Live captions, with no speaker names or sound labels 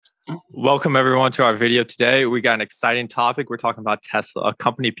Welcome everyone to our video today. We got an exciting topic. We're talking about Tesla, a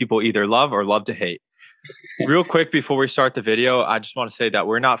company people either love or love to hate. Real quick before we start the video, I just want to say that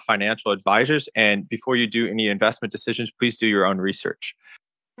we're not financial advisors, and before you do any investment decisions, please do your own research.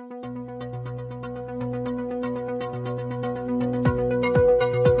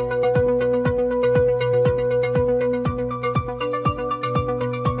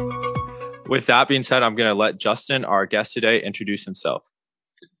 With that being said, I'm going to let Justin, our guest today, introduce himself.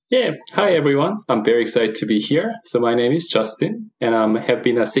 Yeah, hi everyone. I'm very excited to be here. So my name is Justin, and I have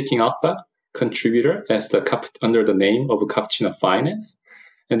been a Seeking Alpha contributor under the name of Cappuccino Finance.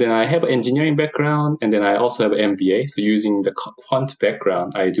 And then I have an engineering background, and then I also have an MBA. So using the quant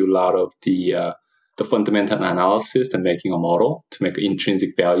background, I do a lot of the fundamental analysis and making a model to make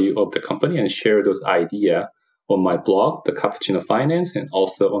intrinsic value of the company and share those ideas on my blog, the Cappuccino Finance, and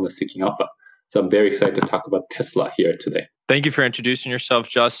also on the Seeking Alpha. So I'm very excited to talk about Tesla here today. Thank you for introducing yourself,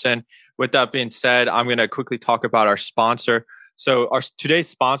 Justin. With that being said, I'm going to quickly talk about our sponsor. So today's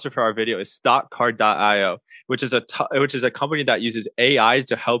sponsor for our video is StockCard.io, which is a company that uses AI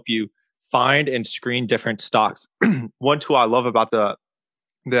to help you find and screen different stocks. One tool I love about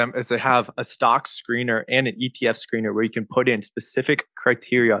them is they have a stock screener and an ETF screener where you can put in specific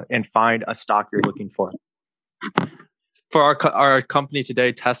criteria and find a stock you're looking for. For our company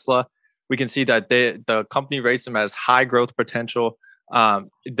today, Tesla, we can see that the company rates them as high growth potential.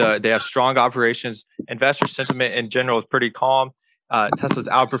 They have strong operations. Investor sentiment in general is pretty calm. Tesla's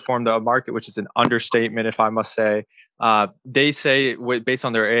outperformed the market, which is an understatement, if I must say. They say, based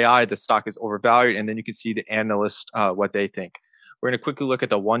on their AI, the stock is overvalued, and then you can see the analysts what they think. We're going to quickly look at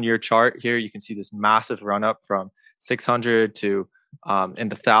the one-year chart here. You can see this massive run up from 600 to in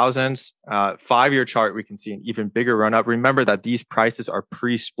the thousands. 5-year chart, we can see an even bigger run up. Remember that these prices are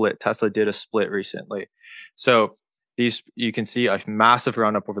pre-split. Tesla did a split recently. So you can see a massive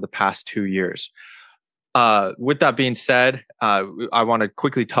run up over the past 2 years. With that being said, I want to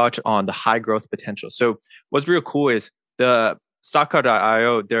quickly touch on the high growth potential. So what's real cool is the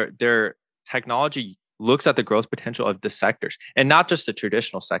StockCard.io, their technology looks at the growth potential of the sectors, and not just the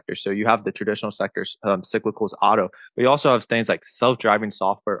traditional sectors. So you have the traditional sectors, cyclicals, auto, but you also have things like self-driving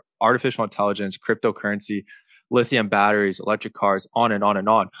software, artificial intelligence, cryptocurrency, lithium batteries, electric cars, on and on and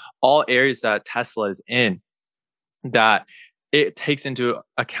on. All areas that Tesla is in, that it takes into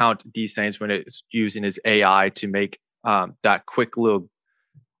account these things when it's using its AI to make that quick little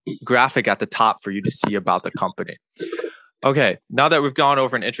graphic at the top for you to see about the company. Okay, now that we've gone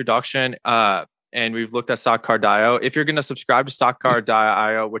over an introduction, and we've looked at StockCard.io. If you're going to subscribe to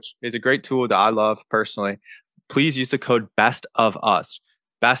StockCard.io, which is a great tool that I love personally, please use the code BESTOFUS,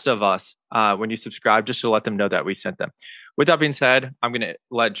 when you subscribe, just to let them know that we sent them. With that being said, I'm going to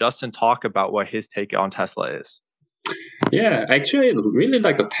let Justin talk about what his take on Tesla is. Yeah, actually, I really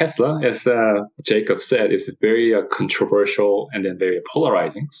like the Tesla. As Jacob said, it's very controversial and then very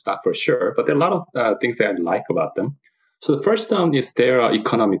polarizing stock for sure. But there are a lot of things that I like about them. So the first is their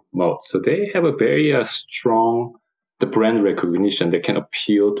economic mode. So they have a very strong the brand recognition that can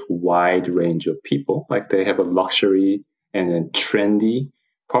appeal to a wide range of people. Like they have a luxury and then trendy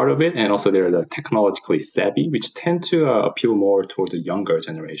part of it, and also they're technologically savvy, which tend to appeal more toward the younger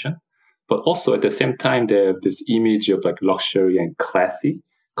generation. But also at the same time, they have this image of like luxury and classy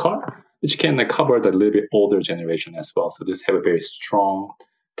car, which can cover the little bit older generation as well. So this have a very strong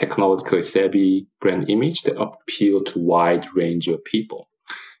technologically savvy brand image that appeal to wide range of people.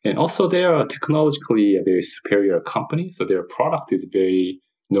 And also they are technologically a very superior company. So their product is very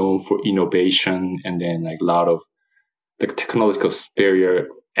known for innovation and then like a lot of the technological superior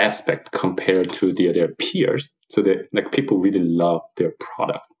aspect compared to their peers. So that like people really love their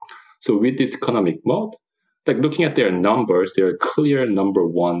product. So with this economic mode, like looking at their numbers, they're clear number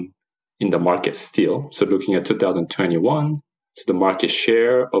one in the market still. So looking at 2021, so the market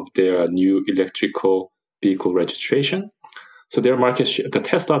share of their new electrical vehicle registration. So their market share, the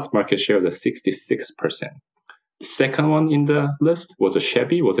Tesla's market share was 66%. The second one in the list was a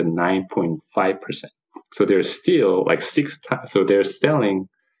Chevy, was at 9.5%. So they're still like 6 times. So they're selling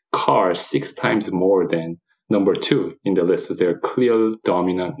cars 6 times more than number 2 in the list. So they're clear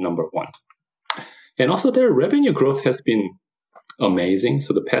dominant number 1. And also their revenue growth has been amazing.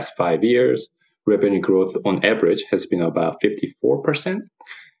 So the past 5 years, revenue growth on average has been about 54%.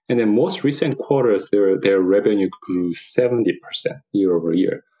 And then most recent quarters, their revenue grew 70% year over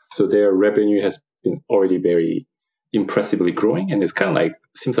year. So their revenue has been already very impressively growing, and it's kind of like,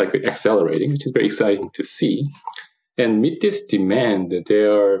 seems like accelerating, which is very exciting to see. And meet this demand, they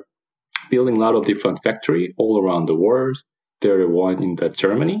are building a lot of different factories all around the world. There are one in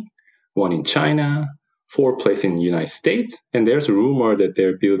Germany, one in China, four places in the United States, and there's a rumor that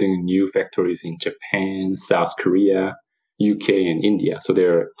they're building new factories in Japan, South Korea, UK, and India. So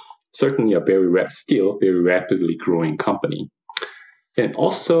they're certainly still very rapidly growing company. And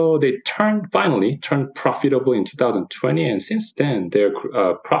also, they finally turned profitable in 2020, and since then, their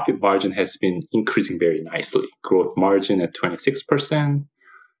profit margin has been increasing very nicely. Growth margin at 26%,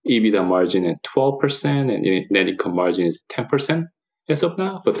 EBITDA margin at 12%, and net income margin is 10% as of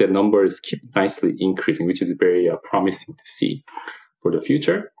now. But the numbers keep nicely increasing, which is very promising to see for the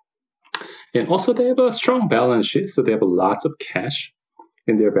future. And also, they have a strong balance sheet, so they have lots of cash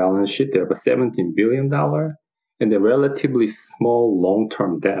in their balance sheet. They have a $17 billion and a relatively small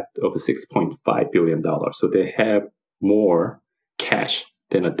long-term debt of $6.5 billion. So they have more cash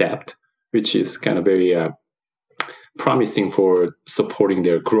than a debt, which is kind of very promising for supporting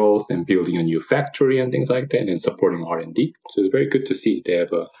their growth and building a new factory and things like that, and supporting R&D. So it's very good to see they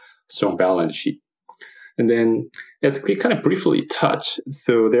have a strong balance sheet. And then, as we kind of briefly touch,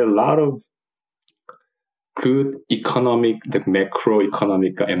 so there are a lot of good the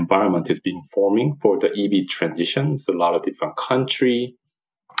macroeconomic environment is being forming for the EV transition. So a lot of different countries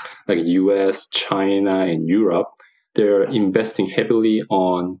like US, China, and Europe, they're investing heavily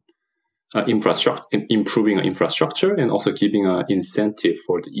on infrastructure, improving infrastructure, and also giving an incentive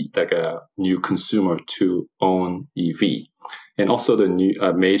for a new consumer to own EV. And also the new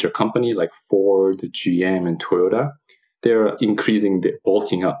major company like Ford, GM, and Toyota, they're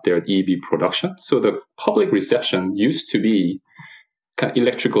bulking up their EV production. So the public reception used to be kind of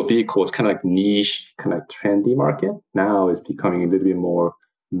electrical vehicles, kind of like niche, kind of trendy market. Now it's becoming a little bit more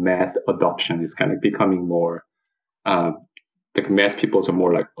mass adoption. It's kind of becoming more like mass people are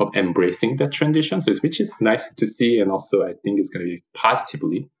more like embracing that transition. So which is nice to see, and also I think it's going to be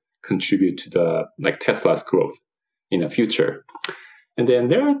positively contribute to the Tesla's growth in the future. And then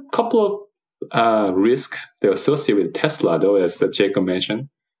there are a couple of risks that are associated with Tesla, though, as Jacob mentioned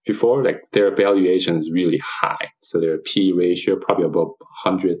before. Like their valuation is really high, so their P ratio probably above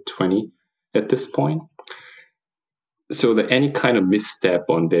 120 at this point. So any kind of misstep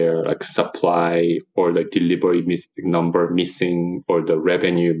on their supply or the delivery number missing or the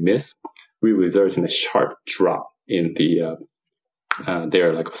revenue miss will result in a sharp drop in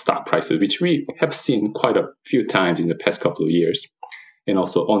their stock prices, which we have seen quite a few times in the past couple of years. And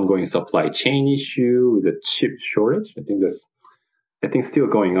also ongoing supply chain issue with the chip shortage. I think still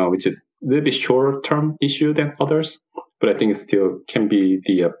going on, which is a little bit shorter term issue than others, but I think it still can be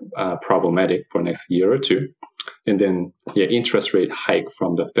problematic for next year or two. And then interest rate hike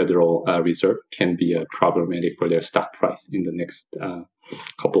from the Federal Reserve can be problematic for their stock price in the next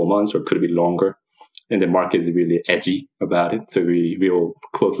couple of months, or could be longer. And the market is really edgy about it, so we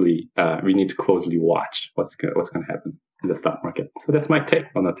need to closely watch what's going to happen in the stock market. So that's my take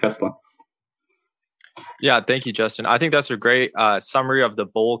on the Tesla. Yeah, thank you, Justin. I think that's a great summary of the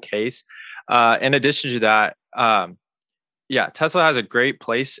bull case. In addition to that, Tesla has a great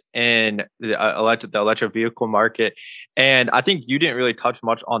place in the electric vehicle market. And I think you didn't really touch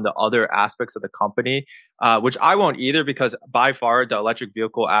much on the other aspects of the company, which I won't either, because by far the electric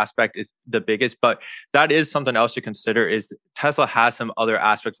vehicle aspect is the biggest. But that is something else to consider, is Tesla has some other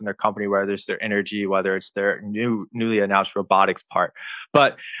aspects in their company, whether it's their energy, whether it's their newly announced robotics part.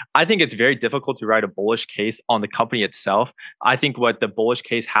 But I think it's very difficult to write a bullish case on the company itself. I think what the bullish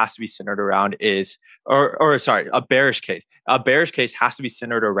case has to be centered around is, a bearish case. A bearish case has to be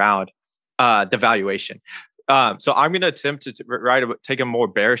centered around the valuation. So I'm going to attempt to take a more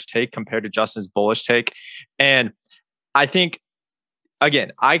bearish take compared to Justin's bullish take. And I think,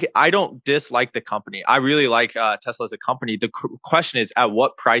 again, I don't dislike the company. I really like Tesla as a company. The question is, at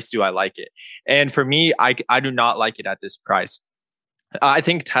what price do I like it? And for me, I do not like it at this price. I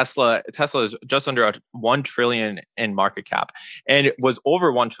think Tesla is just under 1 trillion in market cap, and it was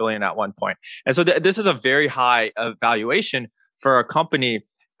over 1 trillion at one point. And so this is a very high valuation for a company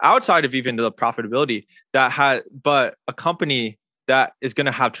outside of even the profitability but a company that is going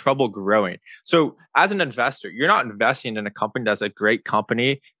to have trouble growing. So as an investor, you're not investing in a company that's a great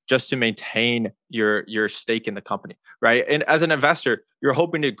company just to maintain your stake in the company, right? And as an investor, you're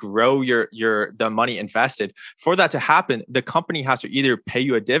hoping to grow the money invested. For that to happen, the company has to either pay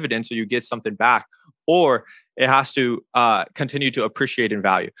you a dividend so you get something back, or it has to continue to appreciate in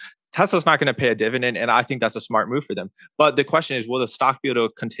value. Tesla's not going to pay a dividend, and I think that's a smart move for them. But the question is, will the stock be able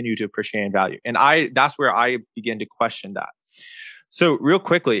to continue to appreciate in value? And that's where I begin to question that. So real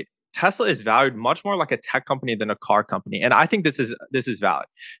quickly, Tesla is valued much more like a tech company than a car company, and I think this is valid.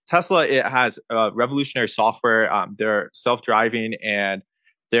 Tesla, it has revolutionary software. They're self-driving, and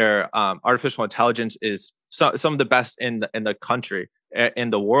their artificial intelligence is some of the best in the country, in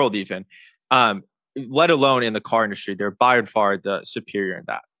the world even. let alone in the car industry. They're by far the superior in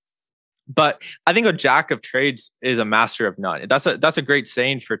that. But I think a jack of trades is a master of none. That's a great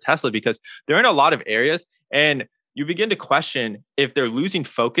saying for Tesla, because they're in a lot of areas, and you begin to question if they're losing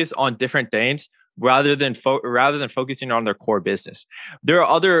focus on different things rather than focusing on their core business. There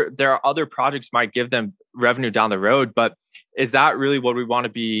are other projects might give them revenue down the road, but is that really what we want to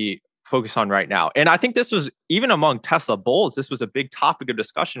be focused on right now? And I think this was, even among Tesla bulls, this was a big topic of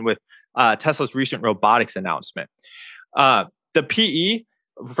discussion with Tesla's recent robotics announcement. The PE,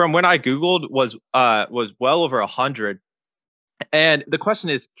 from when I Googled, was well over 100. And the question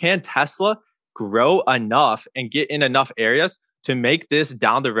is, can Tesla grow enough and get in enough areas to make this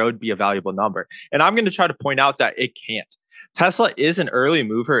down the road be a valuable number? And I'm going to try to point out that it can't. Tesla is an early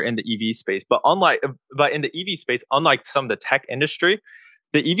mover in the EV space, but in the EV space, unlike some of the tech industry,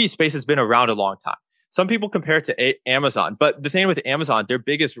 the EV space has been around a long time. Some people compare it to Amazon, but the thing with Amazon, their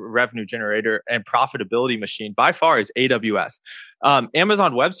biggest revenue generator and profitability machine by far is AWS.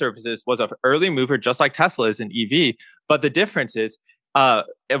 Amazon Web Services was an early mover, just like Tesla is in EV, but the difference is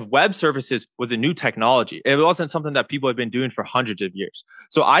web services was a new technology. It wasn't something that people have been doing for hundreds of years.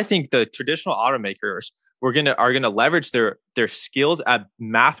 So I think the traditional automakers are gonna leverage their skills at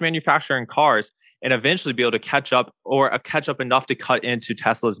mass manufacturing cars and eventually be able to catch up enough to cut into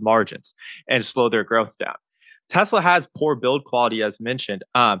Tesla's margins and slow their growth down. Tesla has poor build quality, as mentioned.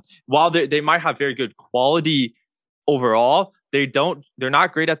 While they might have very good quality overall, they're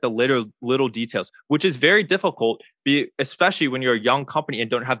not great at the little details, which is very difficult, especially when you're a young company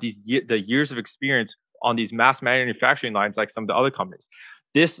and don't have the years of experience on these mass manufacturing lines like some of the other companies.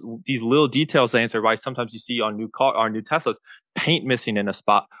 These little details answer why sometimes you see on new Teslas paint missing in a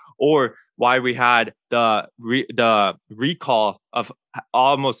spot, or why we had the recall of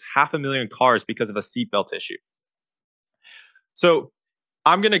almost 500,000 cars because of a seatbelt issue. So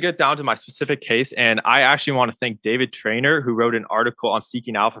I'm going to get down to my specific case, and I actually want to thank David Trainer, who wrote an article on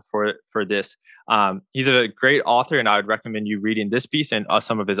Seeking Alpha for this. He's a great author, and I would recommend you reading this piece and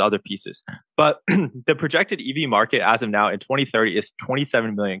some of his other pieces. But the projected EV market as of now in 2030 is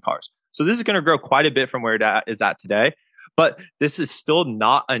 27 million cars. So this is going to grow quite a bit from where it is at today. But this is still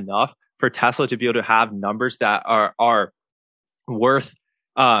not enough for Tesla to be able to have numbers that are worth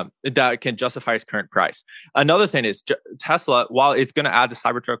that can justify its current price. Another thing is Tesla, while it's going to add the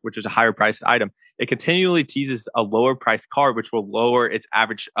Cybertruck, which is a higher priced item, it continually teases a lower priced car, which will lower its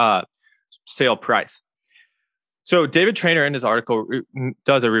average sale price. So David Trainer in his article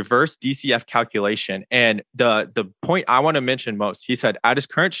does a reverse DCF calculation. And the point I want to mention most, he said, at its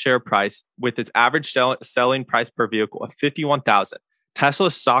current share price, with its average selling price per vehicle of $51,000,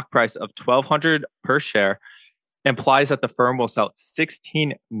 Tesla's stock price of $1,200 per share implies that the firm will sell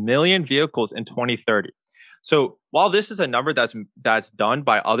 16 million vehicles in 2030. So while this is a number that's done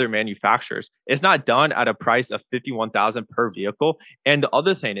by other manufacturers, it's not done at a price of $51,000 per vehicle. And the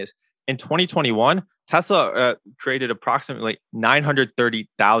other thing is, in 2021, Tesla created approximately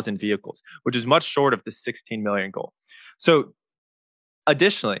 930,000 vehicles, which is much short of the 16 million goal. So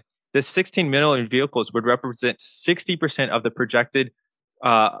additionally, this 16 million vehicles would represent 60% of the projected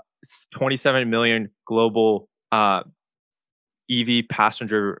 27 million global EV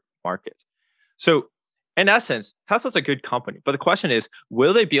passenger market. So in essence, Tesla's a good company, but the question is,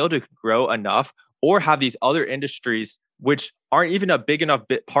 will they be able to grow enough, or have these other industries, which aren't even a big enough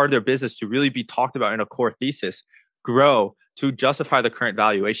part of their business to really be talked about in a core thesis, grow to justify the current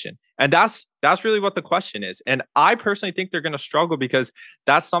valuation? And that's really what the question is. And I personally think they're going to struggle, because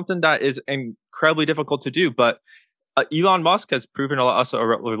that's something that is incredibly difficult to do. But Elon Musk has proven us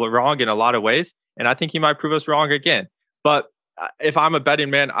wrong in a lot of ways, and I think he might prove us wrong again. But if I'm a betting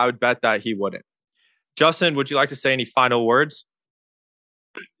man, I would bet that he wouldn't. Justin, would you like to say any final words?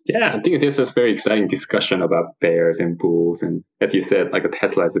 Yeah, I think this is a very exciting discussion about bears and bulls. And as you said, like a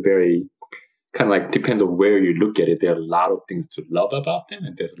Tesla is a very kind of like, depends on where you look at it. There are a lot of things to love about them,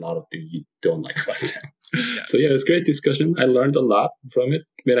 and there's a lot of things you don't like about them. Yes. So yeah, it's a great discussion. I learned a lot from it,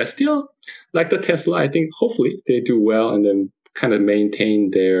 but I still like the Tesla. I think hopefully they do well and then kind of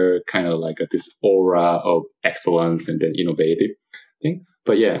maintain their kind of like this aura of excellence and then innovative thing.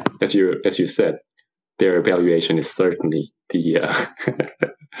 But yeah, as you said, their evaluation is certainly the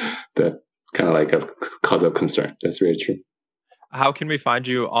the kind of like a cause of concern. That's very true. How can we find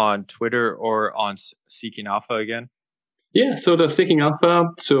you on Twitter or on Seeking Alpha again? Yeah, so the Seeking Alpha.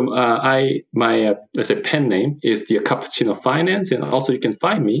 So my let's say pen name is the Cappuccino Finance, and also you can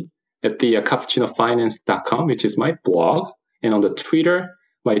find me at the cappuccinofinance.com, which is my blog. And on the Twitter,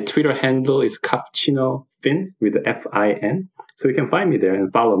 my Twitter handle is Cappuccino Fin with the Fin. So you can find me there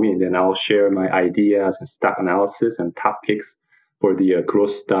and follow me, and then I'll share my ideas and stock analysis and top picks for the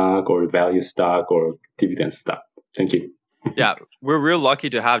growth stock or value stock or dividend stock. Thank you. Yeah, we're real lucky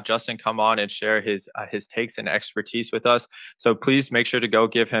to have Justin come on and share his takes and expertise with us. So please make sure to go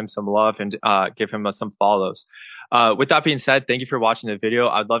give him some love and give him some follows. With that being said, thank you for watching the video.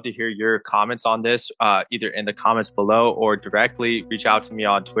 I'd love to hear your comments on this, either in the comments below or directly reach out to me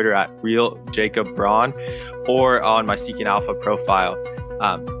on Twitter at RealJacobBraun or on my Seeking Alpha profile.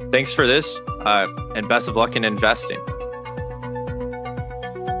 Thanks for this, and best of luck in investing.